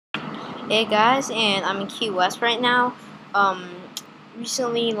Hey guys, and I'm in Key West right now. Um,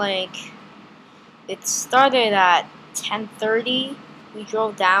 Recently, it started at 10:30. We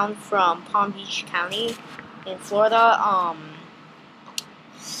drove down from Palm Beach County in Florida.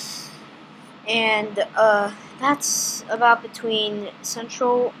 And that's about between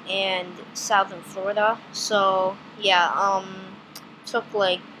Central and Southern Florida. So yeah, took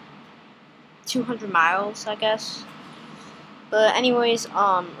like 200 miles, I guess. But anyways,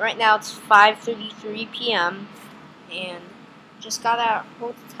 right now it's 5:33 p.m. and just got our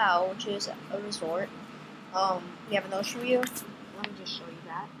hotel, which is a resort. We have an ocean view. Let me just show you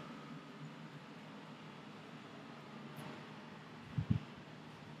that.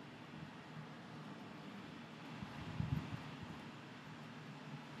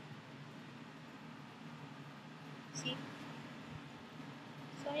 See?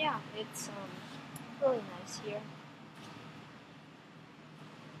 So yeah, it's really nice here.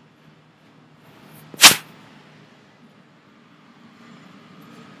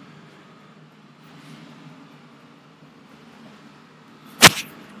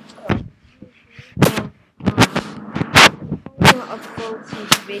 I'm gonna upload some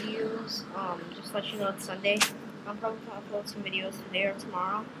videos. Just let you know it's Sunday. I'm probably gonna upload some videos today or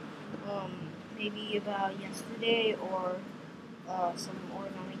tomorrow. Maybe about yesterday or some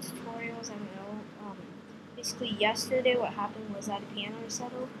origami tutorials. I don't know. Basically, yesterday what happened was I had a piano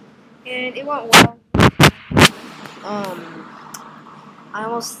recital, and it went well. Um, I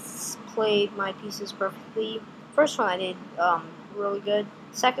almost played my pieces perfectly. First one I did really good.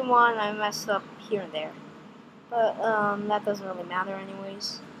 Second one I messed up here and there, but that doesn't really matter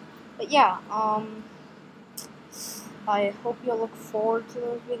anyways. But yeah, I hope you'll look forward to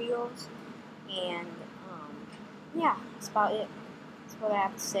those videos, and yeah, that's about it. That's what I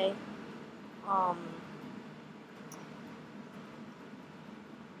have to say. Um,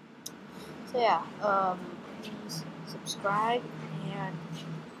 so yeah, please subscribe and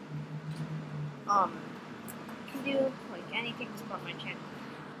you can do like anything to support my channel.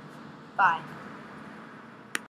 Bye.